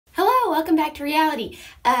welcome back to reality.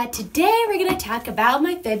 Today we're going to talk about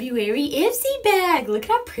my February ipsy bag. Look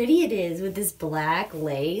how pretty it is with this black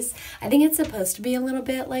lace. I think it's supposed to be a little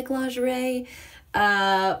bit like lingerie, but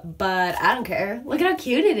I don't care. Look at how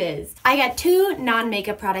cute it is. I got 2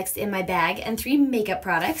 non-makeup products in my bag and 3 makeup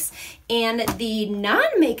products. And the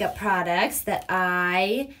non-makeup products that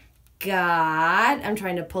I got, I'm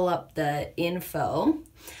trying to pull up the info.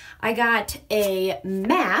 I got a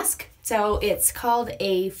mask. So it's called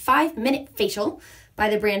a 5-minute facial by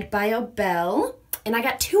the brand BIOBELLE. And I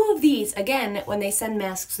got 2 of these. Again, when they send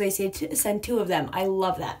masks, they say to send 2 of them. I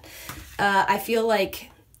love that. I feel like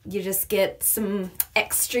you just get some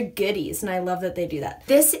extra goodies, and I love that they do that.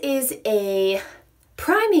 This is a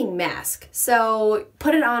priming mask. So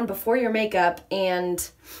put it on before your makeup, and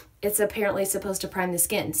it's apparently supposed to prime the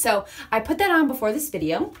skin. So I put that on before this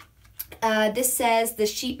video. This says the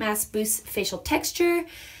sheet mask boosts facial texture,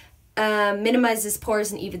 minimizes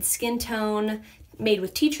pores and even skin tone, made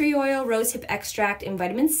with tea tree oil, rosehip extract, and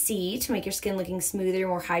vitamin C to make your skin looking smoother,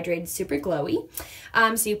 more hydrated, super glowy.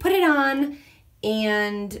 So you put it on,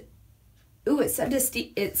 and ooh, it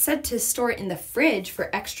said to store it in the fridge for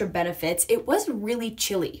extra benefits. It was really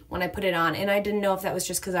chilly when I put it on, and I didn't know if that was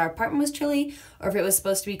just because our apartment was chilly or if it was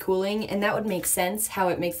supposed to be cooling, and that would make sense how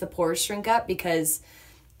it makes the pores shrink up, because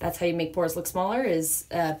that's how you make pores look smaller, is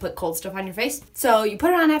put cold stuff on your face. So you put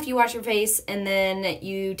it on after you wash your face, and then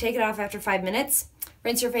you take it off after 5 minutes,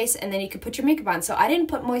 rinse your face, and then you can put your makeup on. So I didn't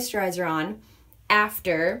put moisturizer on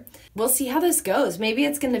after. We'll see how this goes. Maybe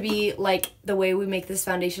it's gonna be like the way we make this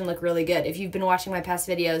foundation look really good. If you've been watching my past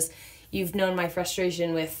videos, you've known my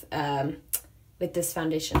frustration with this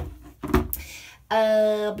foundation.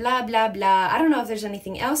 Blah, blah, blah. I don't know if there's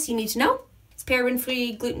anything else you need to know. It's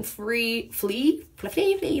paraben-free, gluten-free,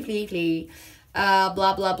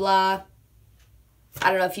 blah, blah, blah. I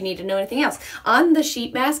don't know if you need to know anything else. On the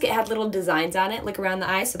sheet mask, it had little designs on it, like around the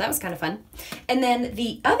eyes, so that was kind of fun. And then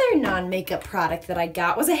the other non-makeup product that I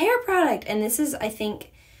got was a hair product, and this is, I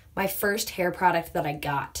think, my first hair product that I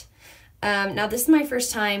got. Now, this is my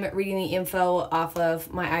first time reading the info off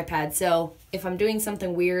of my iPad, so if I'm doing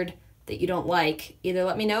something weird that you don't like, either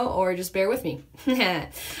let me know or just bear with me.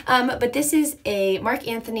 But this is a Marc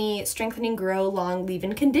Anthony Strengthening Grow Long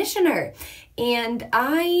Leave-In Conditioner, and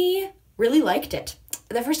I really liked it.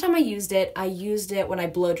 The first time I used it when I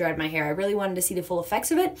blow dried my hair. I really wanted to see the full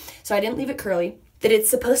effects of it, so I didn't leave it curly. That it's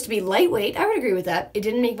supposed to be lightweight, I would agree with that. It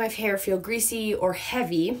didn't make my hair feel greasy or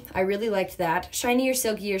heavy. I really liked that. Shinier,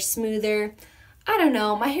 silkier, smoother. I don't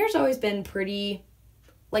know, my hair's always been pretty,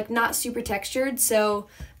 like, not super textured, so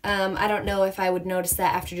I don't know if I would notice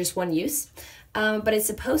that after just one use. But it's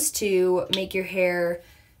supposed to make your hair,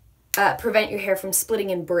 prevent your hair from splitting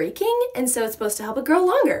and breaking, and so it's supposed to help it grow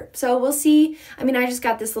longer. So we'll see. I mean, I just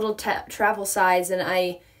got this little travel size, and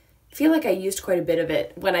I feel like I used quite a bit of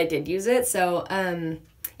it when I did use it, so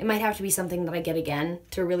it might have to be something that I get again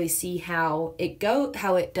to really see how it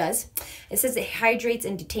does. It says it hydrates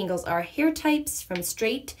and detangles our hair types from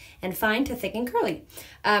straight and fine to thick and curly.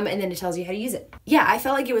 And then it tells you how to use it. Yeah, I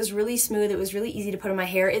felt like it was really smooth. It was really easy to put in my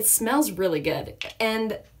hair. It smells really good.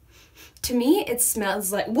 And to me, it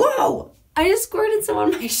smells like, whoa! I just squirted some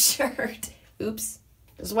on my shirt. Oops.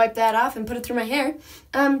 Just wipe that off and put it through my hair.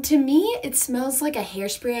 To me, it smells like a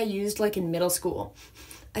hairspray I used like in middle school.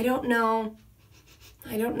 I don't know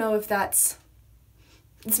if that's,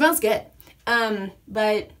 it smells good,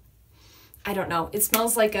 but I don't know. It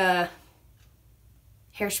smells like a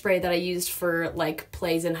hairspray that I used for like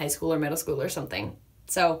plays in high school or middle school or something.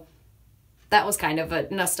 So that was kind of a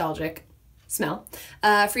nostalgic smell.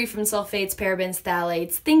 Free from sulfates, parabens,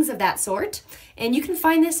 phthalates, things of that sort. And you can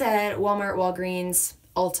find this at Walmart, Walgreens,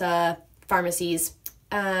 Ulta, pharmacies,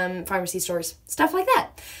 pharmacy stores, stuff like that.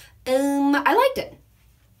 I liked it.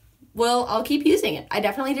 Well, I'll keep using it. I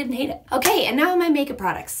definitely didn't hate it. Okay, and now my makeup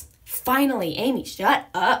products. Finally, Amy, shut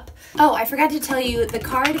up. Oh, I forgot to tell you, the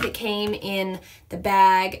card that came in the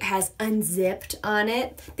bag has unzipped on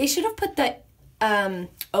it. They should have put the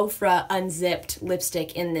Ofra unzipped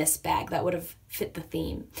lipstick in this bag. That would have fit the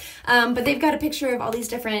theme. But they've got a picture of all these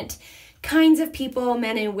different kinds of people,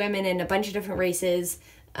 men and women, and a bunch of different races,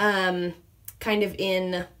 kind of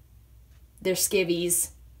in their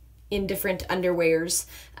skivvies, in different underwears.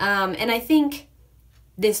 And I think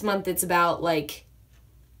this month it's about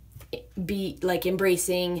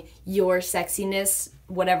embracing your sexiness,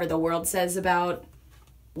 whatever the world says about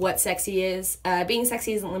what sexy is. Being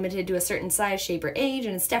sexy isn't limited to a certain size, shape, or age,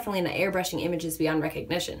 and it's definitely not airbrushing images beyond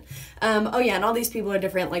recognition. Oh yeah, and all these people are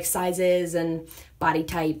different, like sizes and body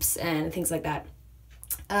types and things like that.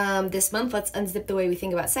 This month, let's unzip the way we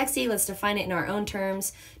think about sexy. Let's define it in our own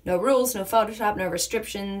terms. No rules, no Photoshop, no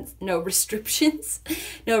restrictions, no restrictions.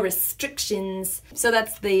 So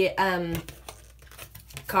that's the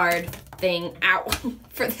card thing out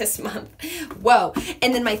for this month. Whoa.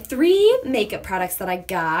 And then my 3 makeup products that I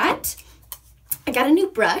got a new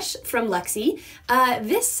brush from Luxie.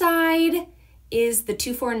 This side is the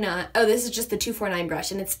 249. Oh, this is just the 249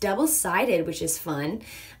 brush, and it's double-sided, which is fun.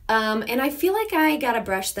 And I feel like I got a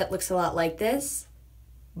brush that looks a lot like this,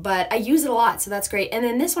 but I use it a lot, so that's great. And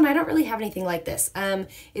then this one, I don't really have anything like this.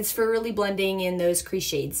 It's for really blending in those crease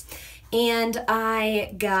shades. And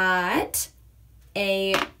I got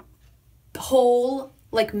a whole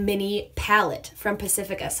like mini palette from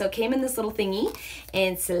Pacifica. So it came in this little thingy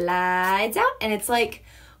and slides out, and it's like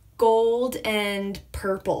gold and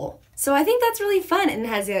purple. So I think that's really fun, and it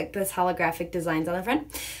has like this holographic designs on the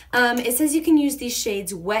front. It says you can use these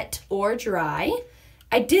shades wet or dry.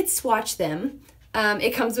 I did swatch them.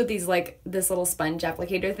 It comes with these like this little sponge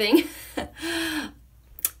applicator thing.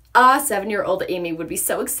 7-year-old Amy would be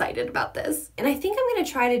so excited about this. And I think I'm gonna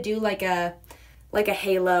try to do like a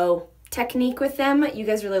halo technique with them. You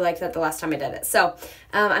guys really liked that the last time I did it. So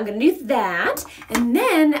I'm gonna do that. And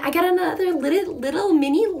then I got another little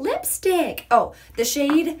mini lipstick. Oh, the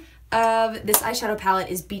shade of this eyeshadow palette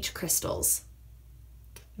is Beach Crystals.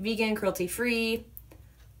 Vegan, cruelty-free,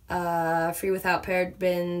 free without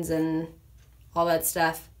parabens and all that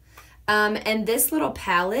stuff. And this little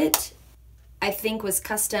palette, I think, was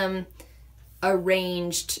custom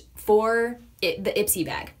arranged for the Ipsy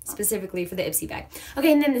bag, specifically for the Ipsy bag.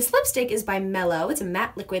 Okay, and then this lipstick is by Mellow. It's a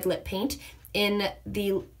matte liquid lip paint in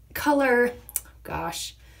the color,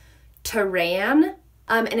 gosh, Tehran.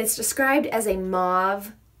 And it's described as a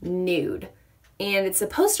mauve nude. And it's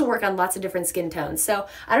supposed to work on lots of different skin tones. So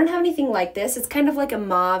I don't have anything like this. It's kind of like a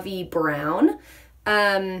mauve-y brown.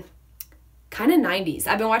 Kind of 90s.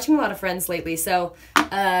 I've been watching a lot of Friends lately, so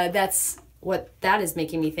that's what that is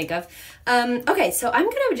making me think of. Okay, so I'm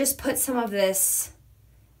gonna just put some of this.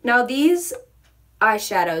 Now these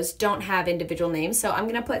eyeshadows don't have individual names, so I'm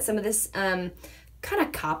gonna put some of this kind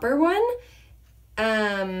of copper one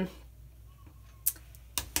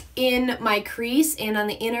in my crease and on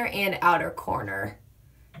the inner and outer corner.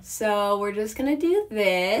 So we're just gonna do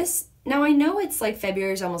this. Now I know it's like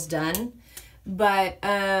February's almost done, but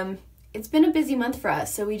it's been a busy month for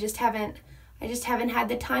us, so I just haven't had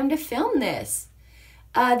the time to film this.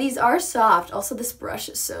 These are soft. Also, this brush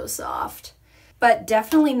is so soft, but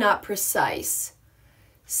definitely not precise.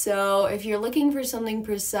 So if you're looking for something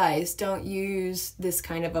precise, don't use this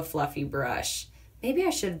kind of a fluffy brush. Maybe I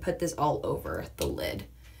should put this all over the lid.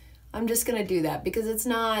 I'm just gonna do that because it's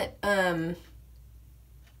not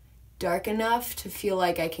dark enough to feel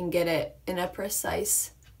like I can get it in a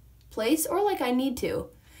precise place or like I need to.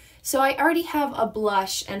 So I already have a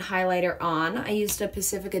blush and highlighter on. I used a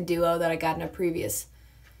Pacifica Duo that I got in a previous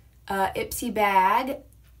Ipsy bag.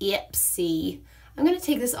 Ipsy. I'm gonna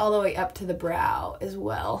take this all the way up to the brow as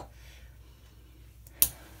well.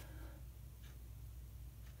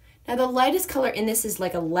 Now the lightest color in this is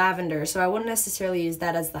like a lavender, so I wouldn't necessarily use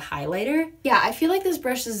that as the highlighter. Yeah, I feel like this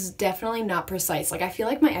brush is definitely not precise. Like I feel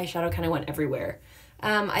like my eyeshadow kind of went everywhere.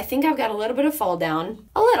 I think I've got a little bit of fall down.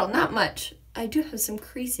 A little, not much. I do have some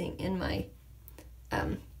creasing in my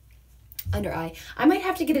under eye. I might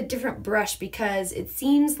have to get a different brush because it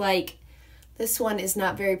seems like this one is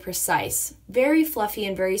not very precise. Very fluffy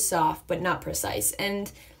and very soft, but not precise.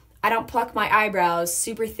 And I don't pluck my eyebrows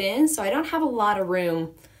super thin, so I don't have a lot of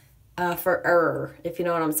room for error, if you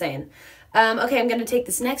know what I'm saying. Okay, I'm gonna take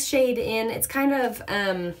this next shade in. It's kind of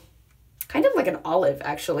like an olive,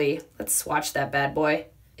 actually. Let's swatch that bad boy.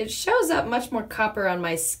 It shows up much more copper on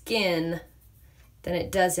my skin than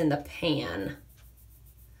it does in the pan.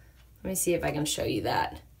 Let me see if I can show you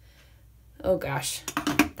that. Oh gosh,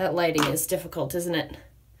 that lighting is difficult, isn't it?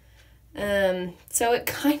 So it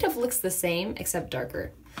kind of looks the same, except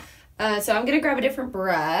darker. So I'm gonna grab a different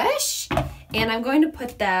brush, and I'm going to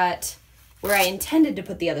put that where I intended to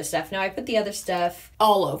put the other stuff. Now I put the other stuff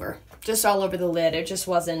all over, just all over the lid. It just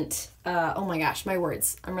wasn't, oh my gosh, my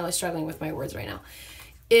words. I'm really struggling with my words right now.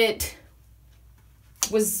 It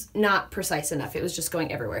was not precise enough. It was just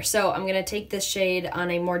going everywhere. So I'm gonna take this shade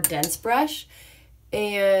on a more dense brush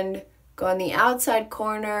and go on the outside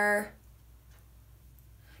corner.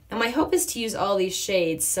 Now my hope is to use all these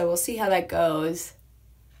shades, so we'll see how that goes.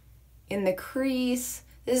 In the crease,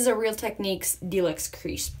 this is a Real Techniques Deluxe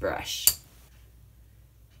Crease brush.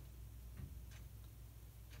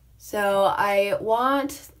 So I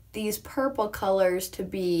want these purple colors to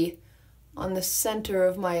be on the center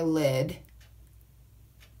of my lid.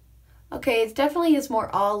 Okay, it definitely is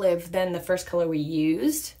more olive than the first color we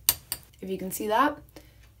used, if you can see that.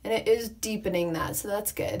 And it is deepening that, so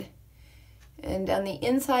that's good. And down the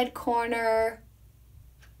inside corner,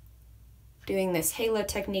 doing this halo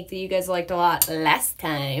technique that you guys liked a lot last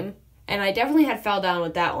time. And I definitely had fell down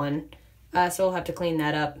with that one, so we'll have to clean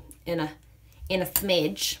that up in a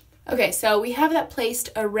smidge. Okay, so we have that placed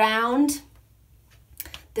around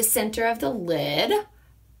the center of the lid.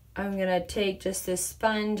 I'm gonna take just this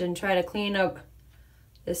sponge and try to clean up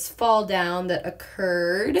this fall down that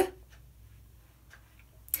occurred.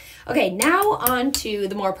 Okay, now on to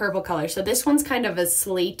the more purple color. So this one's kind of a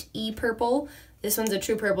slate-y purple. This one's a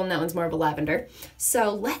true purple and that one's more of a lavender.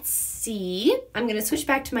 So let's see. I'm gonna switch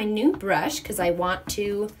back to my new brush because I want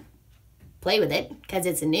to play with it because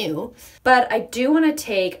it's new. But I do want to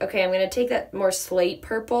take, okay, I'm gonna take that more slate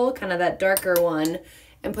purple, kind of that darker one,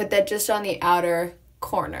 and put that just on the outer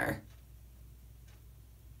corner.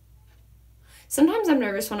 Sometimes I'm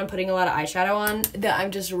nervous when I'm putting a lot of eyeshadow on that I'm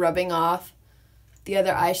just rubbing off the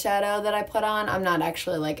other eyeshadow that I put on. I'm not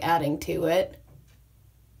actually like adding to it.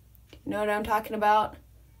 You know what I'm talking about?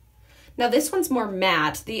 Now this one's more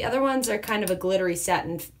matte. The other ones are kind of a glittery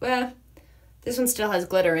satin. This one still has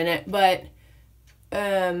glitter in it, but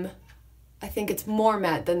I think it's more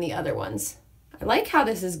matte than the other ones. I like how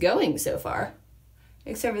this is going so far.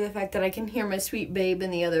 Except for the fact that I can hear my sweet babe in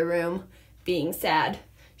the other room being sad.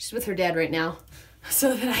 She's with her dad right now,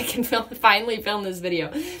 so that I can finally film this video.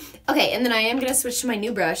 Okay, and then I am going to switch to my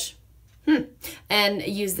new brush and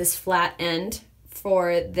use this flat end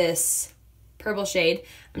for this purple shade.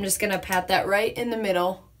 I'm just going to pat that right in the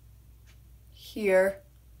middle here.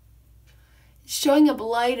 It's showing up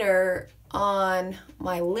lighter on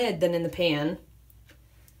my lid than in the pan,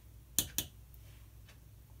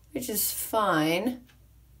 which is fine.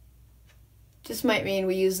 Just might mean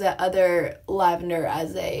we use that other lavender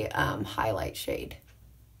as a highlight shade.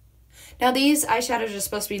 Now these eyeshadows are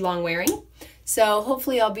supposed to be long wearing, so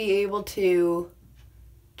hopefully I'll be able to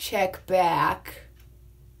check back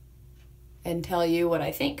and tell you what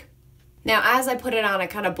I think. Now as I put it on, I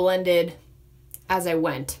kind of blended as I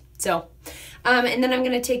went. So, and then I'm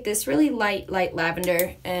gonna take this really light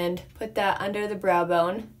lavender and put that under the brow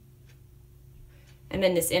bone and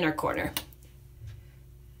in this inner corner.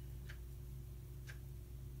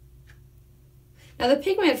 Now the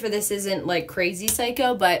pigment for this isn't like crazy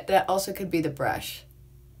psycho, but that also could be the brush.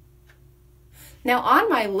 Now on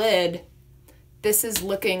my lid, this is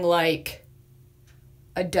looking like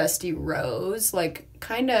a dusty rose, like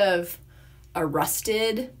kind of a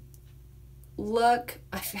rusted look.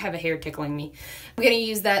 I have a hair tickling me. I'm gonna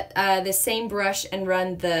use that the same brush and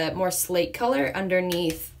run the more slate color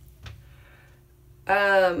underneath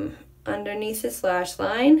this lash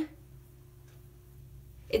line.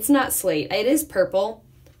 It's not slate. It is purple,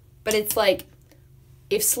 but it's like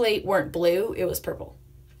if slate weren't blue, it was purple,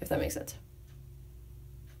 if that makes sense.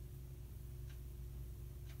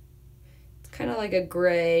 It's kind of like a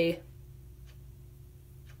gray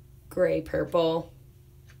purple.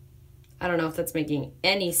 I don't know if that's making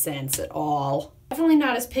any sense at all. Definitely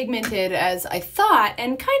not as pigmented as I thought,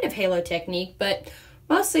 and kind of halo technique, but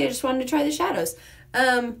mostly I just wanted to try the shadows.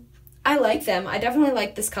 I like them. I definitely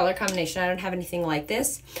like this color combination. I don't have anything like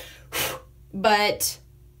this, but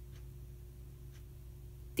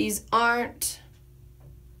these aren't,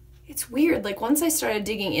 it's weird. Like once I started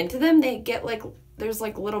digging into them, they get like, there's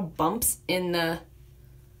like little bumps in the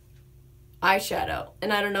eyeshadow.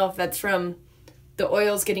 And I don't know if that's from the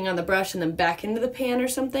oils getting on the brush and then back into the pan or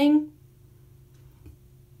something.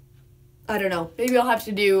 I don't know. Maybe I'll have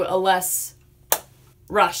to do a less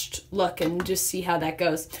rushed look and just see how that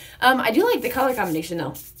goes. I do like the color combination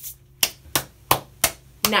though.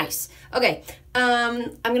 Nice. Okay,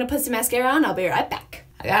 I'm gonna put some mascara on. I'll be right back.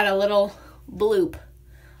 I got a little bloop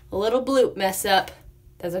mess up.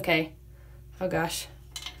 That's okay. Oh gosh.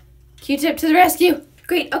 Q-tip to the rescue.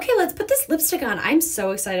 Great. Okay, let's put this lipstick on. I'm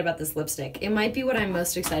so excited about this lipstick. It might be what I'm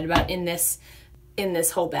most excited about in this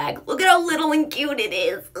whole bag. Look at how little and cute it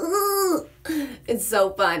is. Ooh, it's so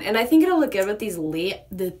fun. And I think it'll look good with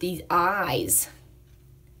these eyes.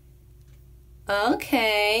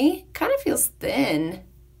 Okay, kind of feels thin.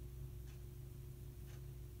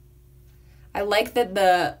 I like that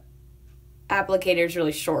the applicator is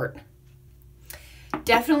really short.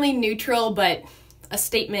 Definitely neutral, but a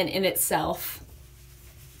statement in itself.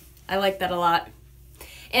 I like that a lot.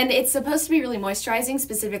 And it's supposed to be really moisturizing,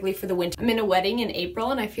 specifically for the winter. I'm in a wedding in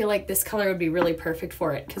April, and I feel like this color would be really perfect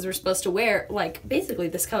for it, because we're supposed to wear, like, basically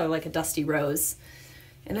this color, like a dusty rose.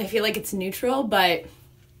 And I feel like it's neutral, but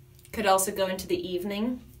could also go into the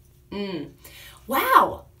evening.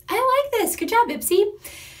 Wow, I like this. Good job, Ipsy.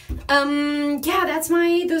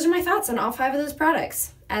 Yeah, those are my thoughts on all 5 of those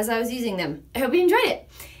products as I was using them. I hope you enjoyed it.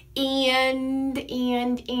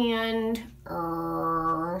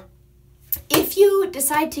 If you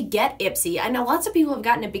decide to get Ipsy, I know lots of people have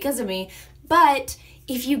gotten it because of me, but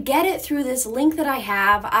if you get it through this link that I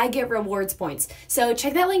have, I get rewards points. So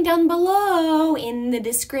check that link down below in the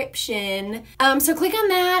description. So click on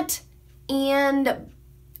that and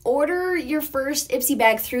order your first Ipsy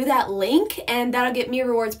bag through that link, and that'll get me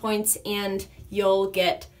rewards points, and you'll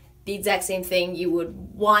get the exact same thing you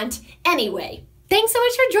would want anyway. Thanks so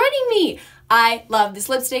much for joining me. I love this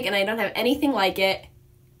lipstick, and I don't have anything like it.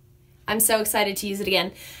 I'm so excited to use it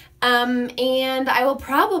again. And I will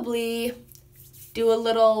probably do a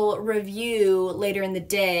little review later in the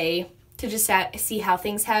day to just see how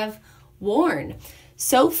things have worn.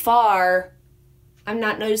 So far, I'm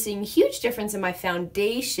not noticing a huge difference in my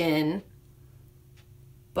foundation,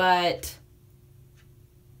 but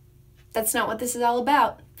that's not what this is all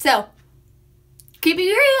about. So, keep it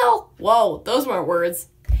real. Whoa, those weren't words.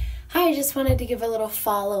 Hi, I just wanted to give a little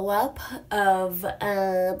follow-up of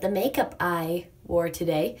the makeup I wore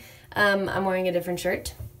today. I'm wearing a different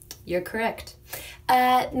shirt. You're correct.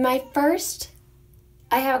 I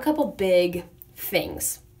have a couple big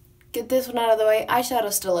things. Get this one out of the way.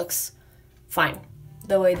 Eyeshadow still looks fine,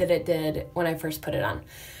 the way that it did when I first put it on.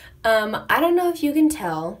 I don't know if you can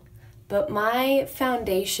tell, but my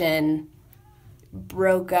foundation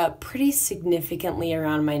broke up pretty significantly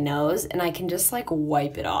around my nose, and I can just like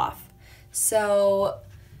wipe it off. So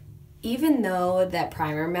even though that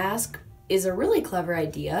primer mask is a really clever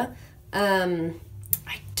idea, I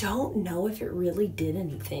don't know if it really did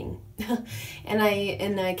anything. and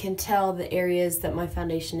I can tell the areas that my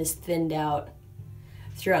foundation is thinned out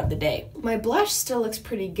throughout the day. My blush still looks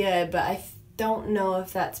pretty good, but I don't know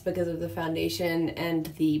if that's because of the foundation and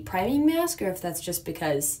the priming mask, or if that's just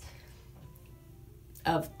because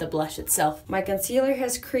of the blush itself. My concealer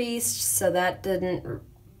has creased, so that didn't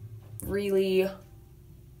really,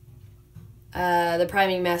 the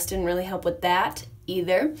priming mask didn't really help with that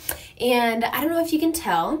either. And I don't know if you can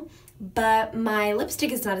tell, but my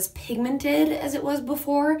lipstick is not as pigmented as it was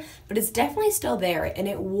before, but it's definitely still there, and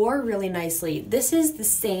it wore really nicely. This is the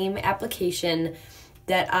same application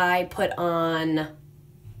that I put on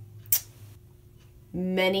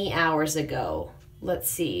many hours ago. Let's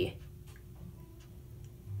see.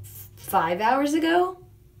 5 hours ago?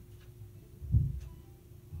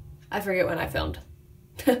 I forget when I filmed.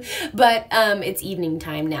 But it's evening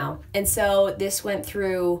time now. And so this went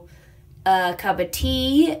through a cup of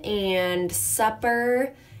tea and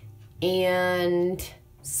supper and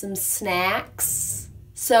some snacks.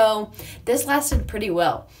 So this lasted pretty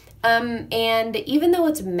well. And even though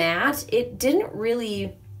it's matte, it didn't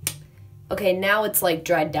really, okay, now it's like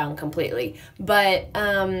dried down completely. But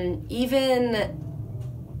even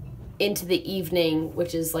into the evening,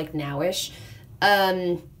 which is like nowish,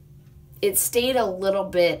 it stayed a little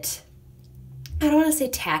bit, I don't want to say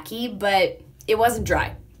tacky, but it wasn't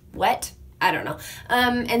dry. Wet? I don't know.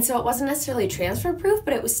 And so it wasn't necessarily transfer proof,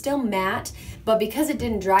 but it was still matte. But because it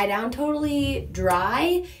didn't dry down totally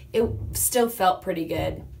dry, it still felt pretty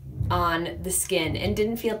good on the skin and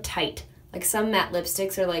didn't feel tight. Like some matte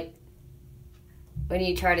lipsticks are like when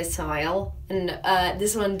you try to smile, and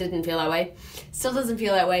this one didn't feel that way. Still doesn't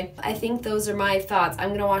feel that way. I think those are my thoughts.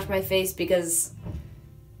 I'm gonna wash my face because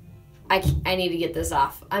I need to get this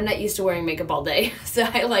off. I'm not used to wearing makeup all day, so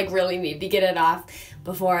I like really need to get it off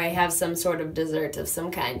before I have some sort of dessert of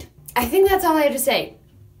some kind. I think that's all I have to say.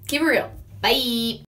 Keep it real. Bye.